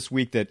 found out this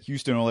week that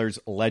Houston Oilers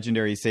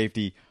legendary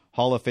safety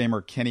Hall of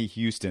Famer Kenny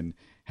Houston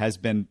has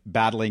been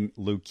battling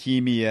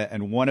leukemia.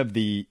 And one of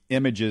the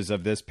images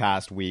of this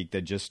past week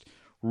that just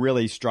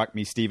really struck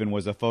me, Stephen,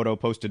 was a photo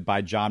posted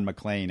by John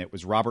McClain. It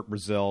was Robert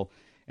Brazil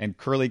and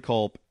Curly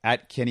Culp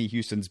at Kenny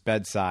Houston's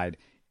bedside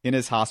in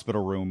his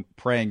hospital room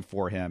praying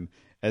for him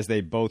as they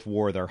both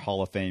wore their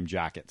Hall of Fame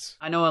jackets.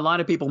 I know a lot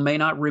of people may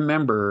not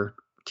remember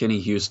Kenny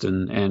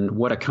Houston and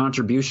what a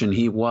contribution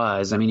he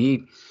was. I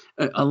mean,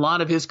 a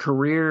lot of his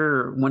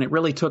career, when it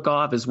really took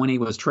off, is when he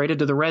was traded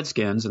to the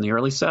Redskins in the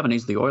early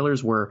 70s. The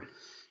Oilers were,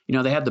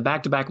 they had the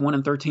back-to-back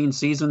 1-13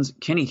 seasons.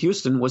 Kenny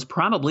Houston was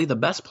probably the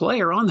best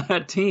player on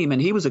that team,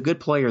 and he was a good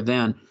player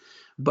then.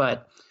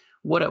 But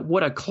what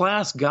a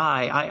class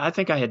guy. I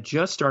think I had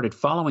just started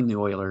following the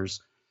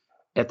Oilers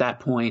at that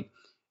point.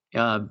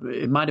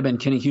 It might have been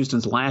Kenny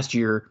Houston's last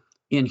year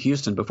in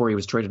Houston before he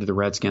was traded to the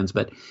Redskins.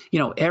 But,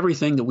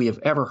 everything that we have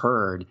ever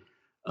heard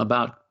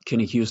about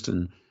Kenny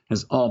Houston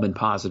has all been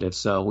positive.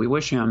 So we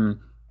wish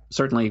him,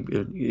 certainly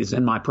is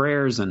in my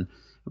prayers, and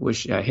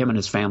wish him and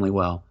his family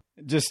well.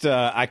 Just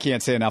I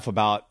can't say enough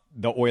about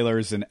the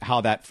Oilers and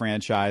how that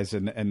franchise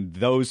and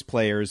those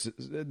players,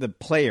 the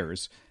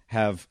players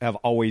have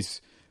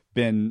always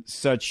been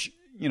such,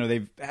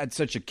 they've had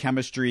such a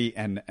chemistry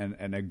and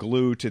a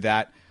glue to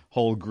that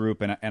whole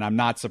group. And I'm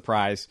not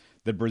surprised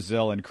that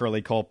Brazil and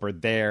Curly Culp are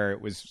there.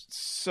 It was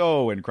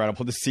so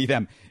incredible to see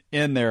them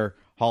in their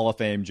Hall of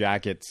Fame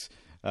jackets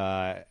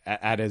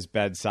at his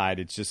bedside.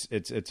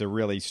 It's a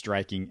really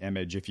striking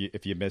image.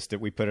 If you missed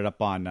it, we put it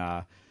up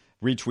on,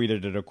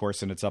 retweeted it, of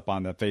course, and it's up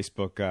on the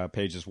Facebook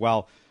page as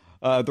well.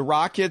 The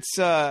Rockets,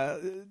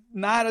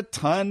 not a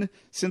ton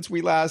since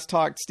we last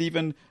talked,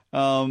 Stephen.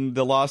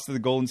 The loss to the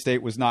Golden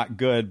State was not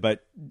good,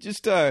 but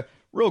just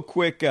real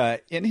quick,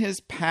 in his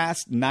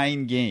past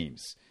 9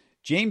 games,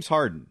 James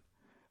Harden,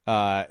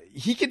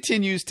 he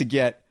continues to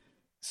get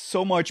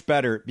so much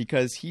better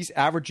because he's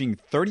averaging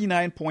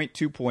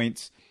 39.2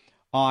 points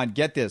on,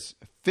 get this,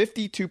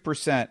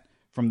 52%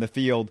 from the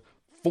field,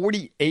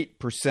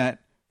 48%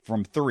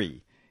 from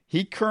 3.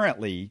 He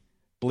currently,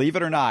 believe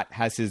it or not,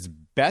 has his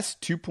best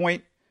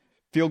 2-point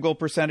field goal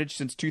percentage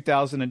since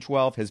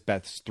 2012, his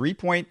best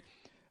 3-point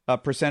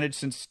percentage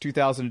since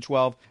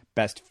 2012,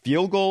 best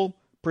field goal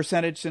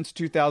percentage since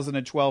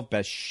 2012,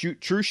 best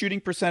true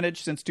shooting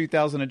percentage since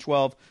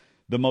 2012,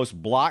 the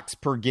most blocks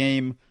per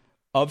game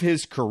of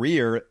his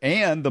career,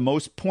 and the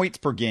most points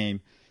per game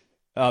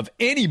of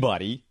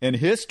anybody in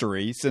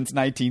history since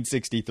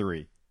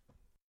 1963.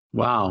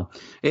 Wow.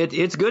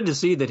 It's good to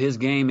see that his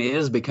game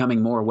is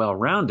becoming more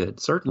well-rounded,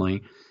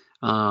 certainly.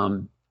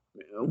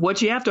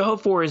 What you have to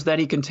hope for is that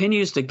he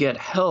continues to get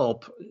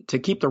help to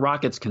keep the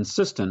Rockets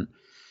consistent.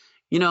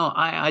 You know,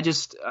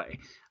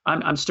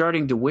 I'm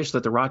starting to wish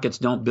that the Rockets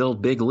don't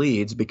build big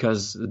leads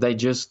because they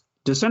just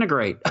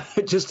disintegrate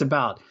just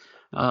about.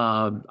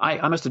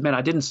 I must admit,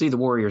 I didn't see the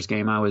Warriors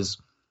game. I was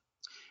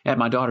at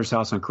my daughter's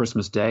house on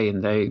Christmas Day,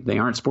 and they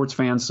aren't sports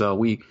fans,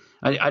 so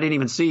I didn't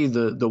even see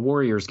the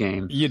Warriors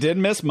game. You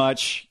didn't miss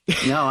much.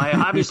 No, I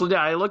obviously did.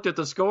 I looked at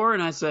the score,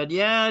 and I said,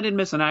 yeah, I didn't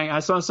miss it. And I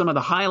saw some of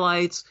the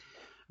highlights,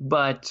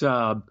 but,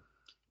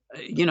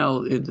 you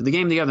know, the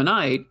game the other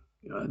night,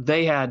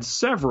 they had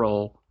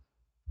several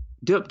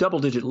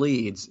double-digit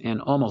leads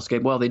and almost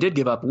gave – well, they did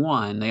give up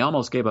one. They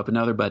almost gave up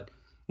another, but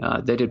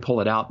they did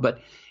pull it out. But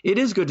it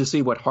is good to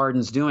see what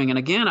Harden's doing. And,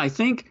 again, I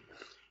think –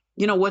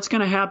 you know, what's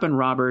going to happen,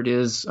 Robert,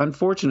 is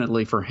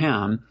unfortunately for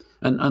him,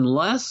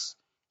 unless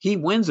he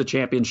wins a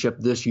championship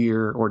this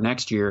year or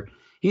next year,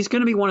 he's going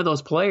to be one of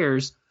those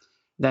players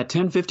that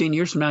 10, 15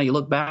 years from now, you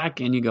look back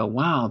and you go,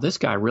 wow, this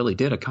guy really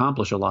did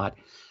accomplish a lot.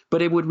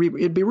 But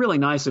it'd be really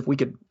nice if we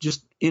could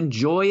just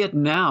enjoy it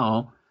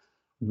now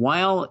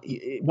while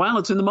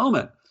it's in the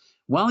moment,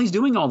 while he's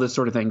doing all this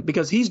sort of thing,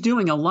 because he's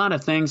doing a lot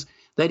of things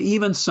that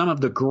even some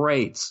of the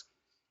greats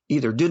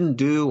either didn't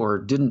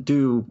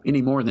do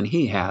any more than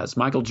he has.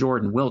 Michael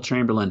Jordan, Wilt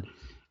Chamberlain,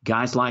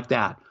 guys like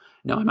that.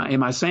 Now,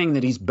 am I saying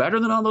that he's better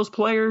than all those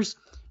players?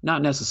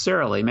 Not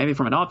necessarily. Maybe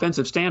from an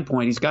offensive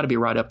standpoint, he's got to be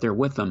right up there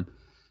with them.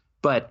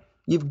 But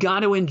you've got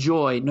to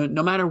enjoy,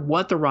 no matter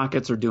what the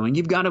Rockets are doing,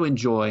 you've got to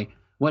enjoy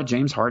what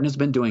James Harden has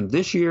been doing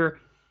this year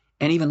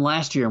and even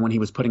last year when he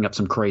was putting up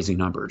some crazy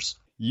numbers.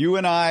 You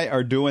and I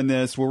are doing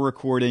this. We're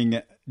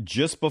recording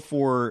just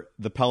before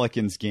the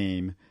Pelicans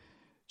game.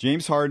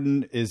 James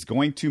Harden is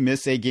going to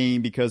miss a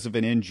game because of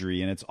an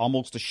injury, and it's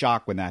almost a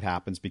shock when that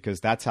happens because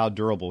that's how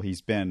durable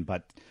he's been.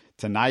 But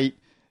tonight,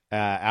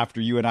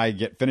 after you and I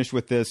get finished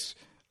with this,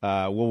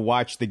 we'll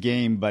watch the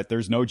game, but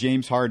there's no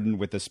James Harden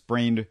with a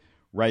sprained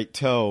right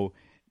toe.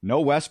 No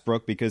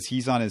Westbrook because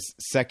he's on his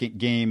second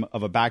game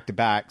of a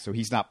back-to-back, so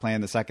he's not playing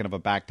the second of a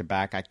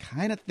back-to-back. I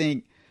kind of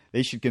think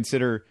they should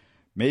consider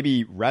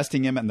maybe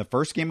resting him in the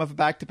first game of a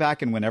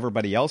back-to-back, and when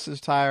everybody else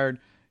is tired,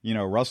 you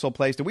know, Russell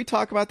plays. Did we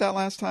talk about that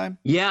last time?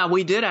 Yeah,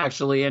 we did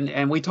actually.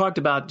 And we talked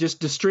about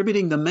just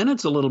distributing the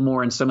minutes a little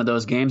more in some of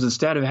those games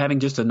instead of having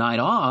just a night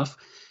off.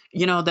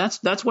 You know,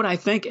 that's what I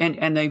think.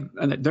 And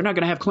they're not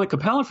going to have Clint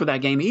Capella for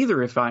that game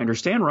either, if I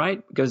understand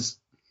right, because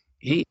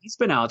he's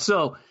been out.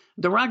 So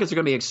the Rockets are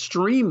going to be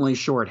extremely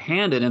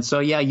shorthanded. And so,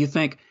 yeah, you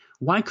think,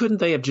 why couldn't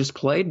they have just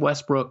played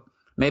Westbrook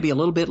maybe a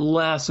little bit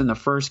less in the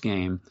first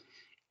game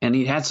and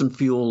he had some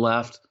fuel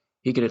left?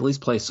 He could at least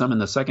play some in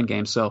the second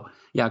game. So,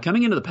 yeah,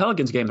 coming into the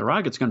Pelicans game, the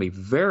Rockets are going to be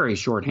very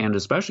shorthanded,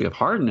 especially if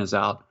Harden is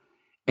out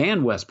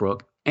and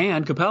Westbrook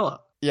and Capella.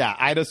 Yeah,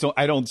 I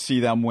don't see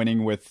them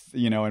winning with,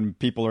 you know, and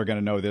people are going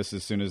to know this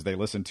as soon as they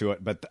listen to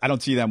it, but I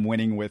don't see them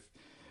winning with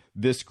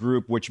this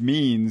group, which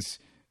means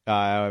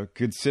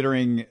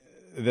considering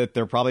that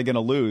they're probably going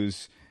to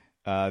lose,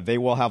 they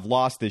will have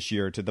lost this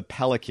year to the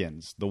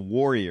Pelicans, the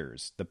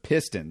Warriors, the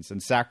Pistons,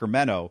 and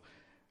Sacramento.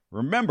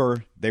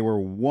 Remember, they were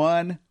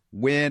one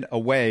win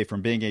away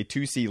from being a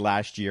 2 seed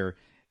last year.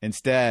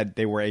 Instead,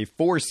 they were a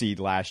 4 seed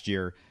last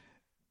year.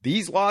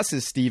 These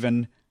losses,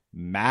 Stephen,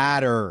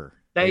 matter.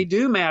 They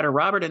do matter,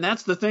 Robert, and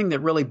that's the thing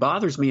that really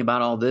bothers me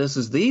about all this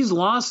is these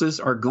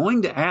losses are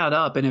going to add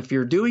up, and if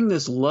you're doing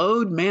this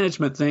load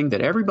management thing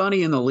that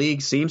everybody in the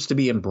league seems to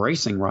be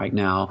embracing right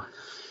now,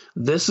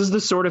 this is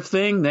the sort of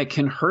thing that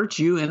can hurt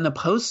you in the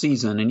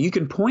postseason, and you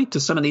can point to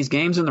some of these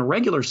games in the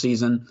regular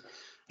season.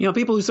 You know,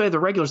 people who say the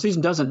regular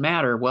season doesn't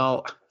matter,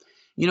 well,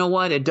 you know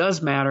what? It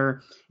does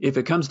matter if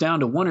it comes down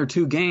to 1 or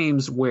 2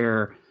 games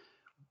where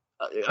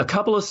a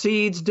couple of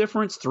seeds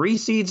difference, 3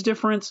 seeds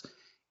difference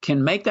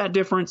can make that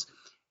difference.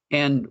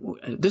 And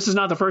this is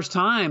not the first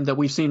time that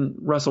we've seen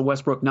Russell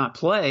Westbrook not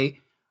play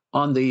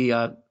on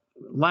the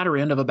latter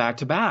end of a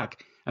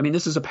back-to-back. I mean,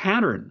 this is a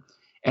pattern,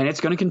 and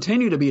it's going to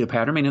continue to be a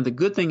pattern. I mean, the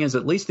good thing is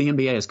at least the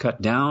NBA has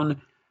cut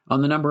down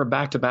on the number of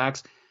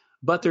back-to-backs,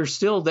 but they're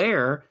still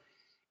there.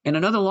 And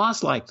another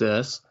loss like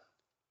this,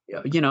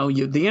 you know,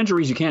 the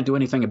injuries you can't do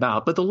anything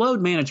about, but the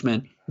load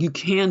management, you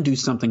can do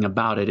something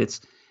about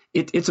it.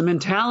 It's a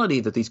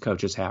mentality that these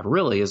coaches have,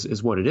 really,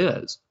 is what it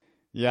is.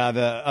 Yeah,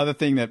 the other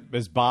thing that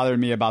has bothered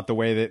me about the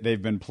way that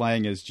they've been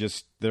playing is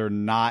just they're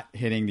not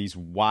hitting these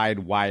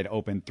wide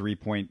open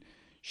three-point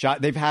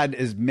shot. They've had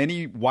as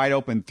many wide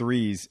open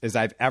threes as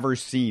I've ever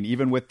seen,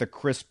 even with the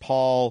Chris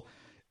Paul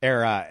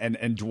era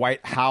and Dwight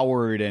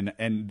Howard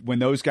and when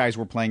those guys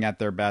were playing at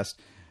their best.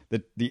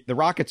 The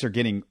Rockets are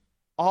getting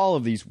all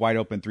of these wide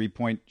open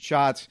three-point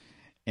shots,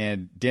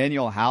 and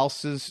Daniel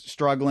House is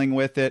struggling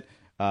with it.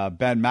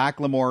 Ben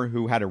McLemore,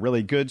 who had a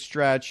really good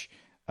stretch,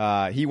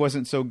 he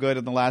wasn't so good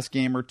in the last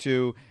game or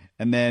two.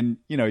 And then,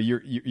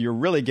 you're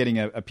really getting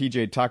a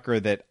PJ Tucker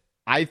that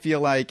I feel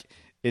like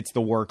it's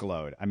the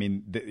workload. I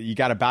mean, you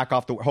got to back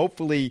off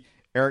hopefully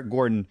Eric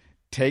Gordon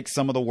takes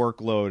some of the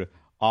workload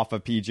off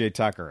of PJ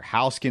Tucker.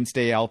 House can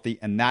stay healthy,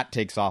 and that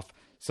takes off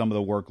some of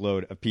the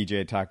workload of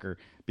PJ Tucker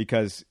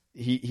because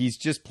he's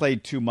just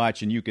played too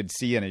much, and you could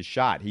see in his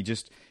shot.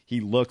 He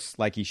looks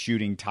like he's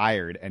shooting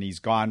tired, and he's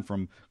gone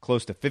from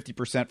close to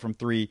 50% from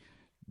three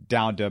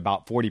down to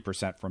about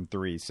 40% from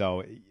three.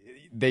 So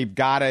they've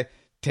got to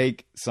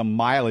take some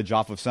mileage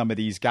off of some of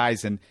these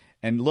guys. And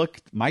look,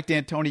 Mike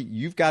D'Antoni,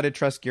 you've got to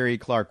trust Gary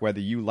Clark, whether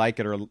you like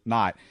it or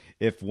not.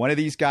 If one of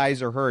these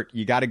guys are hurt,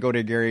 you got to go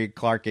to Gary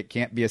Clark. It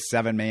can't be a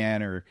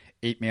 7-man or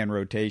 8-man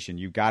rotation.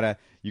 You got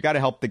to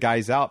help the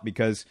guys out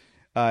because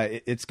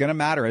it's going to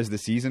matter as the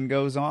season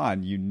goes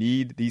on. You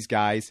need these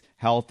guys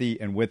healthy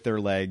and with their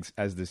legs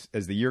as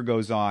the year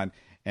goes on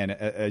and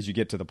as you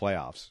get to the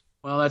playoffs.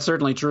 Well, that's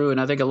certainly true. And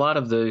I think a lot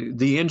of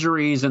the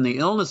injuries and the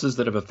illnesses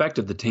that have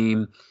affected the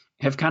team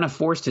have kind of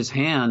forced his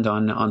hand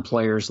on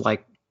players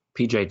like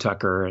PJ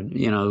Tucker, and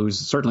who's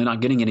certainly not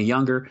getting any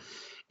younger.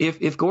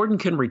 If Gordon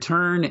can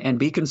return and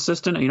be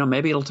consistent,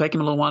 maybe it'll take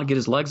him a little while to get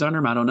his legs under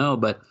him. I don't know,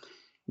 but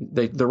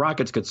the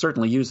Rockets could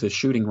certainly use his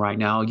shooting right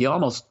now. You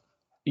almost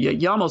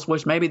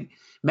wish maybe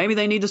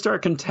they need to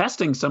start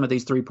contesting some of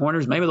these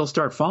 3-pointers. Maybe they'll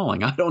start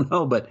falling. I don't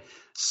know, but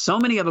so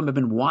many of them have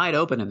been wide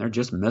open and they're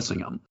just missing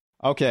them.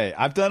 Okay,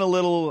 I've done a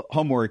little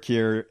homework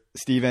here,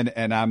 Stephen,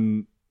 and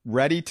I'm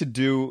ready to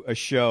do a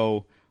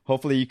show.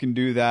 Hopefully you can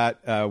do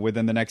that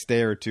within the next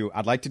day or two.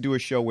 I'd like to do a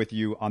show with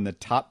you on the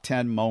top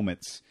 10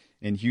 moments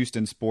in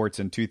Houston sports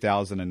in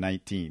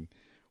 2019.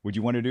 Would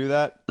you want to do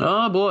that?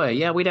 Oh boy,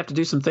 yeah, we'd have to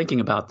do some thinking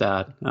about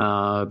that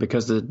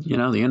because the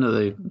end of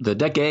the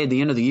decade, the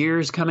end of the year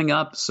is coming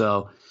up.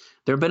 So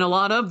there have been a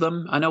lot of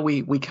them. I know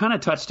we kind of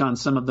touched on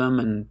some of them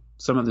and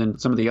some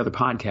of the other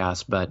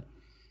podcasts, but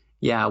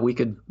yeah, we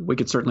could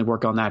certainly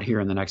work on that here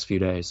in the next few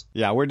days.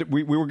 Yeah,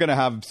 we were going to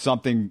have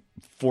something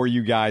for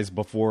you guys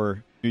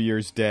before New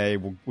Year's Day.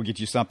 We'll get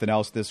you something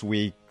else this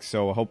week.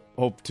 So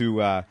hope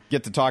to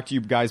get to talk to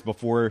you guys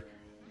before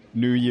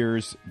New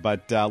Year's.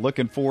 But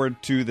looking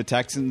forward to the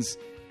Texans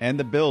and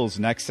the Bills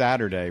next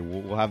Saturday.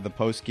 We'll have the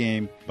post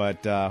game.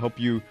 But hope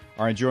you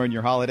are enjoying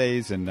your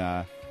holidays and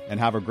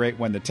have a great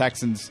one. The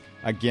Texans,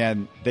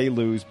 again, they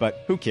lose,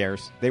 but who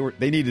cares?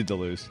 They needed to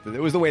lose.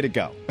 It was the way to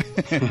go.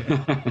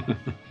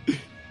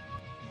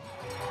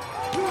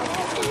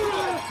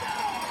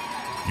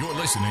 You're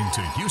listening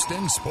to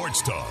Houston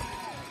Sports Talk.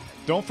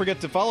 Don't forget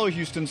to follow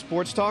Houston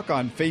Sports Talk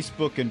on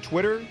Facebook and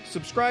Twitter.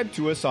 Subscribe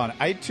to us on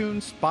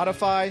iTunes,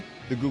 Spotify,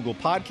 the Google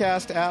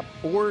Podcast app,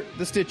 or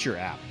the Stitcher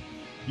app.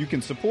 You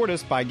can support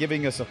us by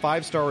giving us a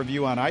 5-star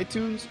review on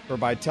iTunes or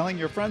by telling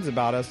your friends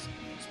about us.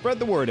 Spread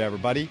the word,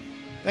 everybody.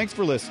 Thanks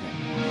for listening.